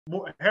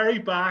hairy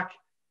back,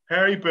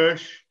 hairy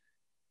bush,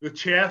 the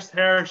chest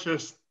hair is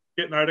just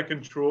getting out of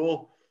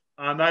control.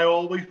 And I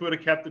always would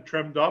have kept it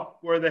trimmed up,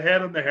 where the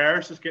head and the hair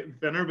is just getting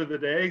thinner by the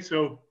day.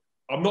 So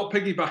I'm not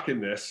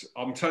piggybacking this.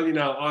 I'm telling you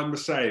now, I'm the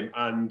same.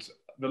 And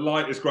the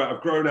light is great.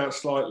 I've grown out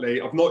slightly.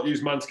 I've not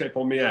used Manscaped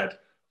on my head.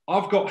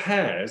 I've got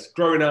hairs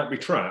growing out my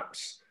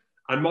traps,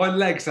 and my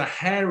legs are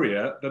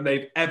hairier than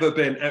they've ever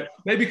been.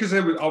 Maybe because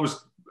I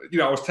was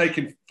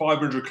taking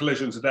 500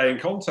 collisions a day in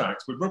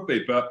contact with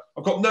rugby, but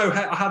I've got no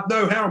hair. I had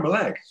no hair on my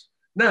legs.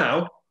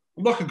 Now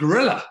I'm like a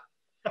gorilla.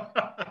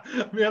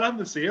 Man, I'm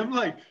the same.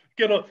 Like,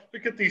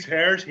 look at these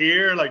hairs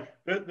here, like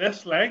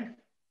this length,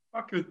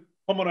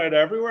 coming out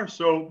everywhere.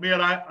 So,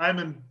 man, I'm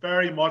in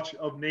very much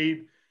of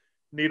need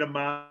a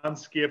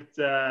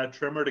Manscaped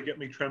trimmer to get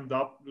me trimmed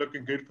up,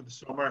 looking good for the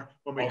summer.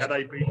 When we head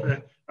out beat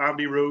the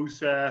Andy Rose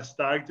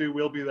stag do,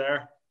 we'll be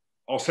there.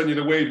 I'll send you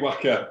the weed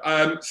whacker.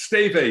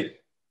 Stevie,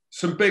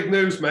 some big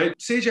news, mate.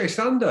 CJ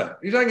Stander,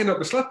 he's hanging up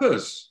the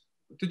slippers.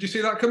 Did you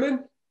see that come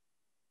in?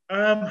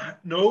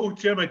 No,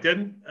 Jim, I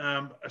didn't.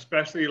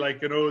 Especially,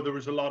 there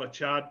was a lot of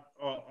chat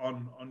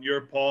on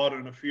your pod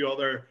and a few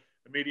other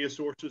media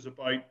sources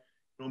about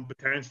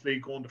potentially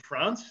going to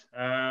France.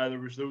 There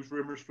was those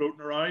rumours floating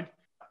around.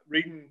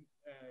 Reading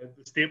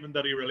the statement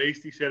that he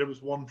released, he said it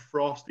was one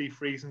frosty,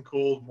 freezing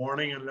cold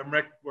morning in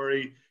Limerick where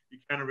he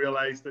kind of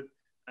realised that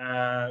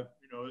it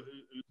was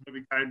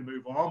maybe time to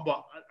move on.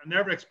 But I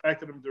never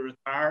expected him to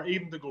retire,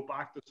 even to go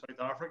back to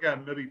South Africa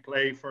and maybe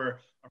play for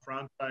a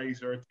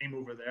franchise or a team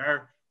over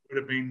there. Would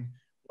have been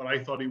what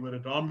I thought he would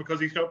have done, because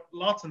he's got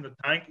lots in the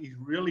tank. He's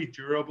really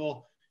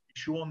durable.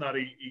 He's shown that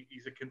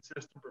he's a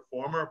consistent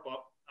performer,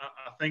 but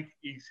I think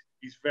he's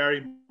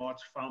very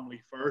much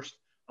family first.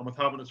 And with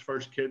having his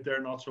first kid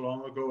there not so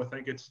long ago, I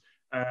think it's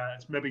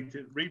maybe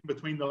reading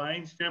between the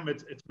lines, Jim.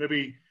 It's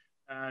maybe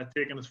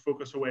taking his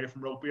focus away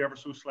from rugby ever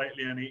so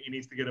slightly, and he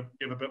needs to give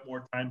a bit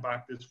more time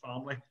back to his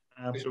family.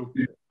 So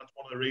that's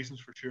one of the reasons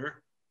for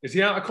sure. Is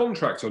he out of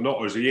contract or not,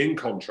 or is he in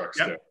contract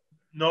still?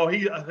 No,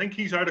 I think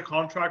he's out of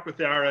contract with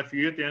the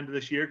RFU at the end of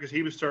this year, because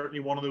he was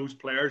certainly one of those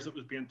players that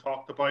was being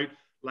talked about,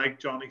 like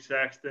Johnny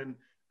Sexton,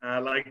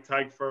 like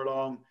Tyke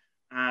Furlong.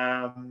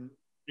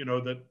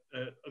 That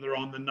they're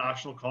on the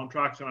national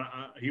contracts, and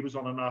he was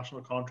on a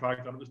national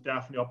contract, and it was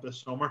definitely up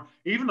this summer.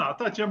 Even at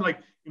that, Jim,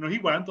 he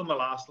went on the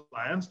last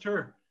Lions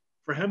tour.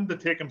 For him to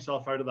take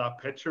himself out of that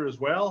picture as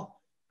well,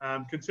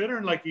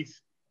 considering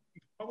he's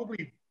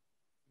probably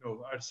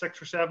out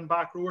 6 or 7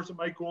 back rowers that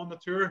might go on the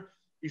tour,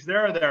 he's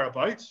there or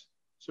thereabouts.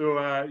 So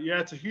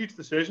it's a huge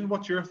decision.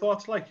 What's your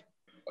thoughts like?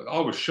 I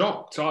was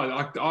shocked.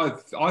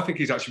 I think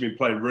he's actually been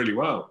playing really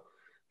well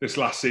this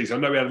last season.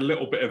 I know he had a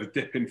little bit of a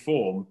dip in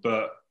form,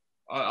 but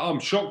I'm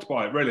shocked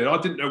by it, really. And I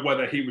didn't know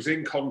whether he was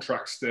in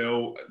contract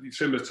still,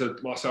 similar to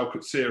Marcel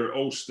Coetzee at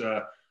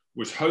Ulster,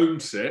 was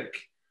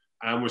homesick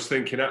and was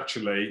thinking,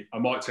 actually, I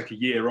might take a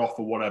year off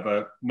or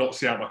whatever, not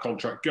see out my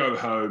contract, go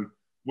home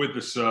with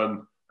the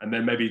son, and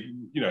then maybe,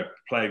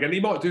 play again.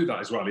 He might do that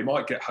as well. He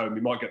might get home.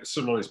 He might get the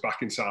sun on his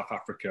back in South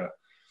Africa.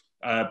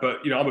 But,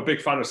 I'm a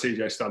big fan of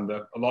CJ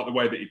Stander. I like the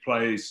way that he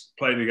plays.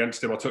 Played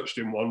against him. I touched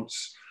him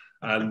once.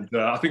 And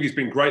I think he's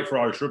been great for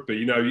Irish rugby.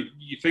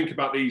 You think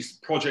about these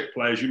project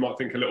players, you might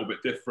think a little bit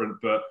different,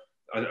 but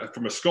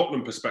from a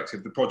Scotland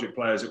perspective, the project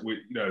players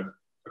that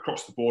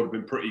across the board have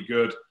been pretty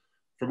good.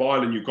 From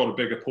Ireland, you've got a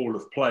bigger pool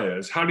of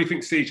players. How do you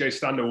think CJ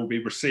Stander will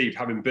be received,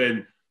 having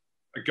been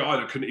a guy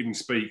that couldn't even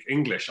speak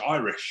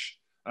Irish,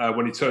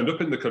 when he turned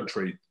up in the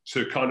country,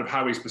 to kind of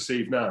how he's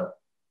perceived now?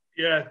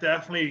 Yeah,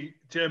 definitely,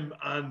 Jim.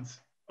 And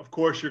of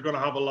course, you're going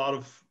to have a lot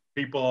of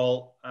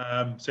people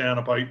saying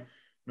about,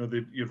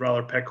 that you'd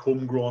rather pick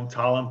homegrown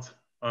talent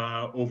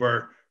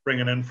over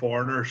bringing in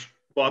foreigners.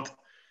 But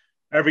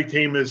every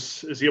team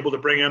is able to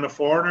bring in a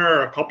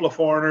foreigner, a couple of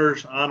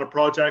foreigners, and a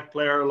project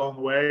player along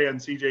the way. And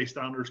CJ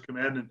Stander's come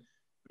in, and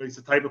he's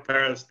the type of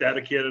player that's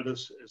dedicated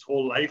his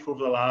whole life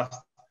over the last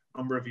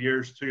number of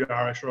years to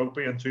Irish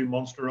rugby and to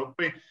Munster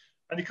rugby.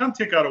 And you can't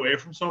take that away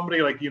from somebody.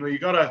 You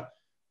gotta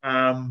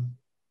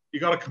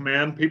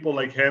commend people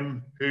like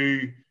him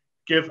who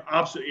give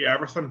absolutely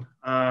everything.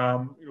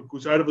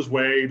 Goes out of his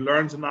way,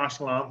 learns the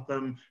national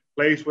anthem,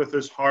 plays with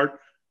his heart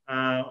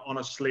on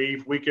his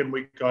sleeve week in,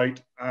 week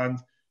out. And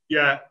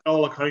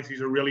all accounts, he's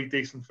a really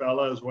decent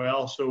fella as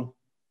well. So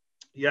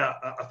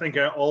I think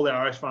all the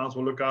Irish fans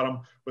will look at him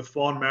with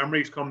fond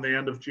memories come the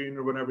end of June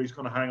or whenever he's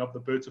going to hang up the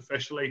boots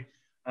officially,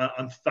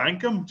 and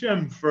thank him,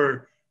 Jim,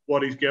 for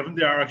what he's given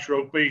to Irish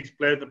rugby. He's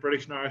played the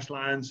British and Irish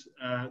Lions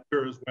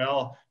tour as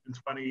well in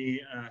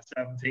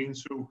 2017.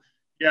 So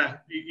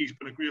he's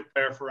been a great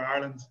player for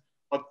Ireland.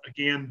 But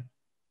again,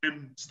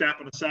 him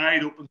stepping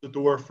aside opens the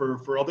door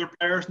for other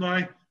players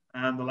now,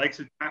 and the likes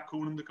of Jack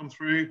Conan to come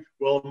through.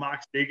 Will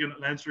Max Deegan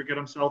at Leinster get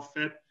himself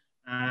fit?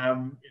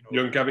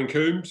 Young Gavin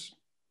Coombs.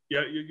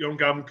 Yeah, young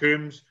Gavin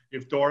Coombs. You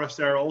have Doris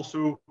there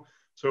also.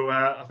 So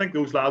I think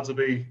those lads will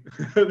be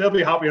they'll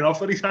be happy enough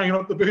that he's hanging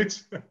up the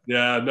boots.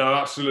 Yeah, no,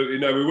 absolutely.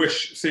 No, we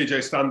wish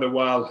CJ Stander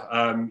well.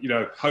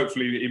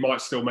 Hopefully he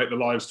might still make the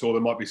Lions tour.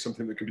 There might be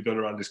something that can be done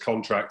around his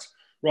contract.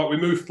 Right, we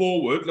move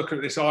forward, looking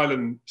at this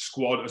Ireland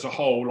squad as a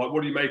whole. Like,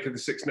 what do you make of the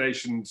Six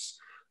Nations?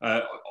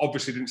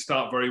 Obviously didn't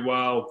start very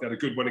well. They had a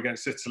good win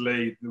against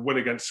Italy. The win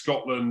against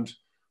Scotland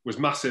was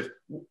massive.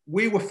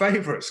 We were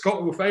favourites.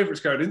 Scotland were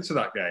favourites going into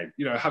that game,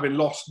 you know, having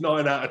lost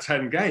 9 out of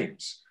 10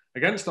 games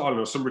against Ireland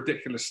or some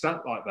ridiculous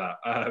stat like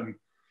that.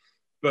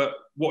 But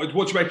what do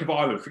you make of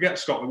Ireland? Forget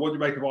Scotland. What do you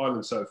make of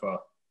Ireland so far?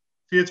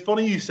 See, it's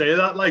funny you say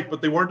that, like,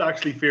 but they weren't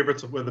actually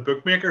favourites with the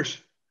bookmakers.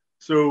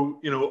 So,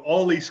 you know,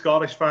 all these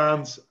Scottish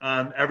fans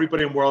and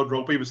everybody in World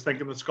Rugby was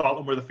thinking that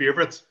Scotland were the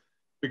favourites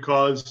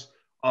because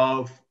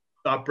of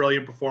that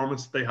brilliant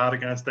performance they had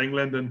against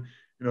England. And,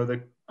 you know, they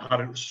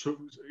had, 4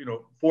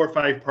 or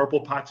 5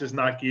 purple patches in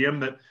that game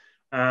that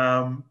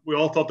we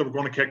all thought they were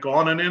going to kick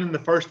on. And then in the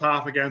first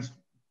half against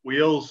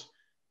Wales,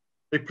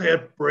 they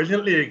played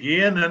brilliantly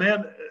again. And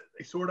then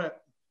they sort of,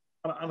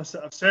 and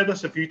I've said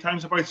this a few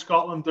times about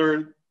Scotland,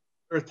 they're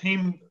a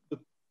team that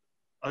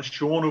has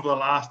shown over the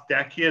last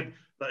decade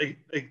that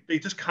they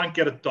just can't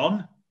get it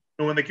done.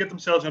 And when they get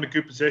themselves in a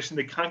good position,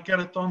 they can't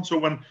get it done. So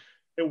when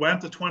it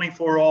went to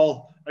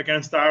 24-all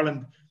against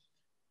Ireland,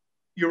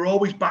 you're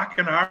always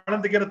backing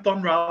Ireland to get it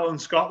done rather than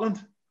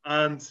Scotland.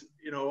 And,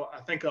 you know, I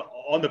think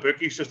on the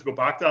bookies, just to go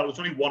back to that, it was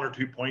only 1 or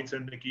 2 points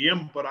in the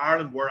game, but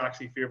Ireland were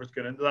actually favourites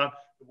getting into that.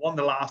 They won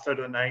the last out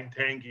of the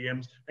 9-10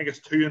 games. I think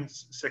it's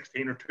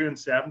 2-16 or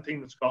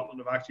 2-17 that Scotland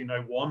have actually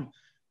now won.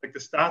 Like, the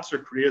stats are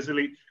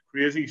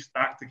crazy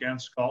stacked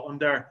against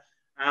Scotland there.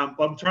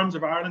 But in terms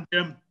of Ireland,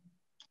 Jim,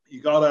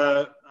 you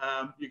gotta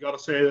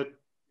say that,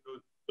 you know,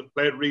 they've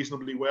played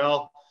reasonably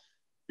well.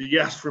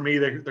 Yes, for me,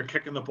 they're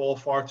kicking the ball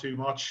far too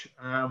much.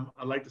 I'd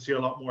like to see a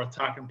lot more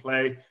attack and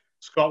play.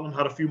 Scotland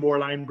had a few more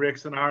line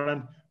breaks than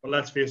Ireland, but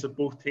let's face it,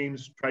 both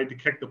teams tried to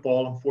kick the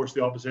ball and force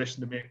the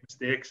opposition to make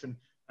mistakes. And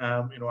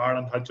you know,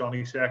 Ireland had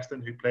Johnny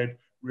Sexton, who played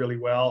really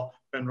well.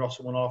 Ben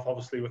Russell went off,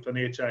 obviously, with an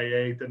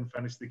HIA, didn't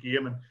finish the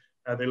game,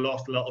 and they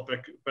lost a little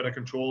bit of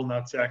control in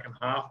that second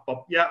half.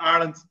 But yeah,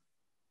 Ireland,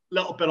 a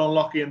little bit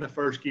unlucky in the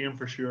first game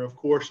for sure. Of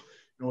course,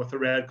 you know, with the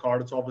red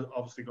card, it's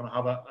obviously going to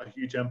have a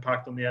huge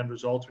impact on the end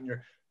result when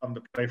you're having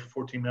to play for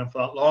 14 men for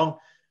that long.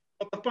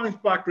 But they've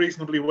bounced back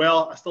reasonably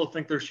well. I still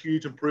think there's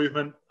huge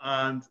improvement.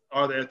 And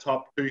are they a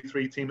top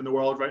 2-3 team in the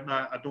world right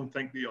now? I don't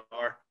think they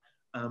are.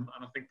 And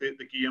I think the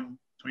game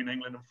between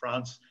England and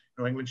France,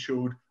 you know, England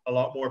showed a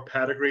lot more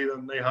pedigree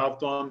than they have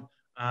done.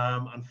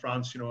 And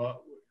France, you know,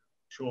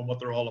 showing what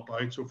they're all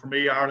about. So for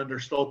me, Ireland are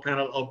still playing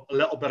a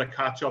little bit of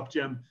catch up,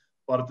 Jim.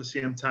 But at the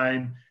same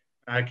time,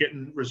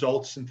 getting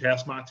results in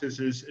test matches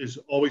is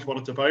always what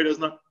it's about,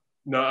 isn't it?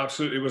 No,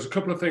 absolutely. There was a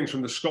couple of things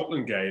from the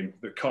Scotland game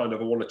that kind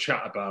of I want to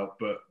chat about,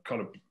 but kind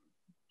of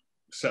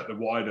set the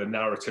wider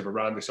narrative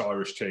around this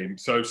Irish team.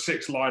 So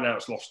 6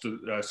 lineouts lost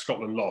to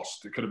Scotland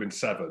lost. It could have been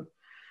 7.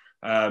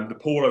 The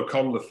Paul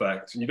O'Connell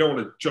effect, and you don't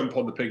want to jump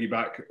on the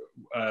piggyback,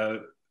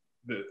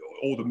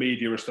 all the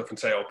media and stuff and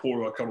say, oh,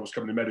 Paul O'Connell was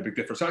coming and made a big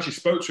difference. I actually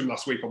spoke to him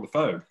last week on the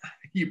phone.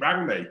 He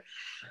rang me.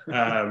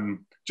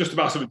 Just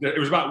about something. It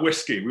was about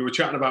whiskey. We were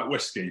chatting about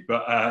whiskey,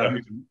 but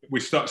we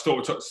started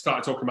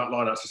talking about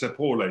lineouts. I said,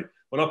 Paulie,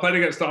 when I played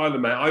against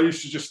Ireland, mate, I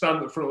used to just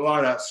stand up front of the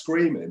lineout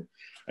screaming,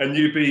 and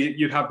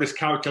you'd have this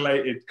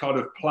calculated kind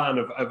of plan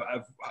of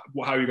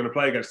how you're going to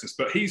play against us.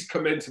 But he's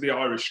come into the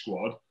Irish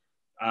squad.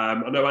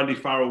 I know Andy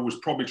Farrell was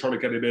probably trying to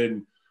get him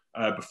in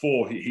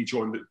before he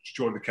joined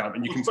the camp,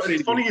 and you can see.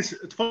 It's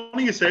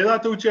funny you say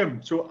that, though,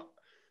 Jim. So,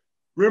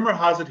 rumor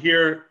has it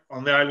here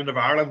on the island of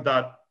Ireland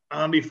that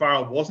Andy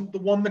Farrell wasn't the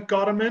one that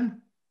got him in,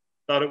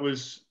 that it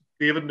was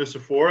David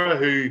Nucifora,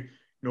 who, you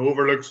know,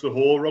 overlooks the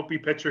whole rugby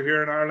picture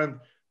here in Ireland,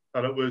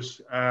 that it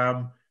was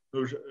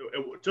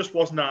it just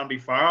wasn't Andy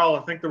Farrell.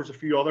 I think there was a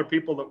few other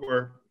people that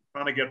were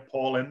trying to get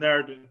Paul in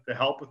there to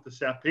help with the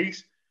set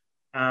piece.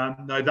 Now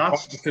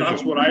that's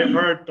what I've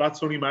heard.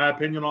 That's only my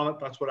opinion on it.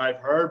 That's what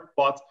I've heard.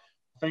 But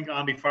I think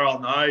Andy Farrell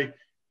now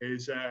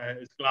is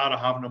glad of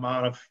having a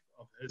man of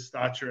his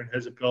stature and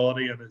his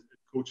ability and his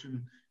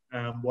coaching,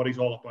 what he's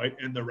all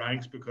about in the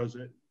ranks, because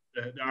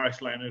the Irish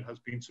lineout has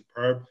been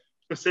superb,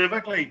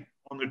 specifically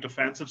on the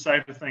defensive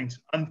side of things.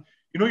 And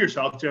you know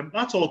yourself, Jim,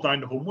 that's all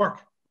down to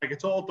homework. Like,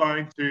 it's all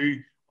down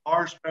to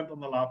hours spent on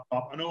the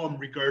laptop. I know I'm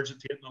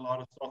regurgitating a lot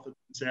of stuff that's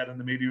been said in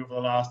the media over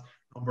the last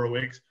number of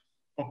weeks.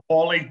 But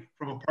Paulie,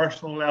 from a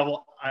personal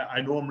level,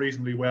 I know him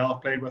reasonably well.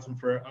 I've played with him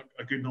for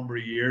a good number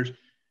of years.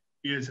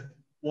 He is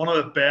one of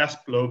the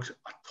best blokes,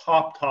 a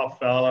top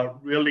fella,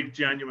 really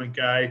genuine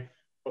guy.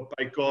 But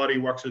by God, he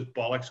works his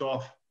bollocks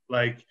off.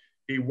 Like,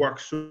 he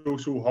works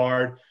so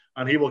hard,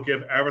 and he will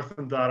give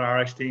everything to that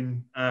Irish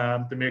team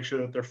to make sure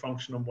that they're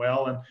functioning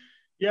well. And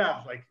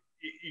yeah, like,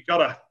 you got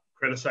to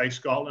criticise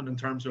Scotland in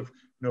terms of,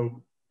 you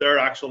know, their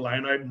actual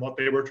line out and what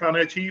they were trying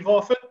to achieve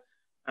off it.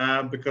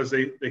 Because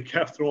they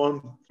kept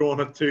throwing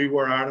it to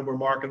where Ireland were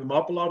marking them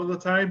up a lot of the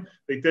time.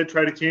 They did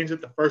try to change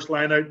it the first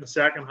line out in the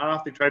second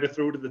half. They tried to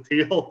throw to the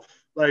tail,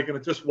 and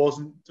it just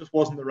wasn't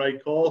the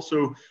right call.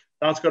 So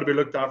that's got to be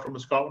looked at from a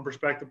Scotland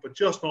perspective. But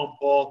just on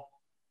Paul,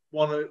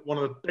 one of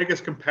the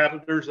biggest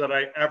competitors that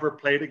I ever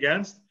played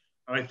against,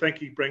 and I think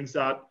he brings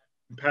that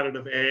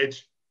competitive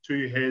edge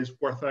to his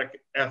work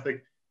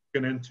ethic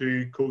looking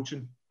into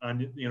coaching,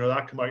 and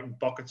that came out in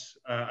buckets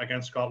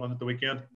against Scotland at the weekend.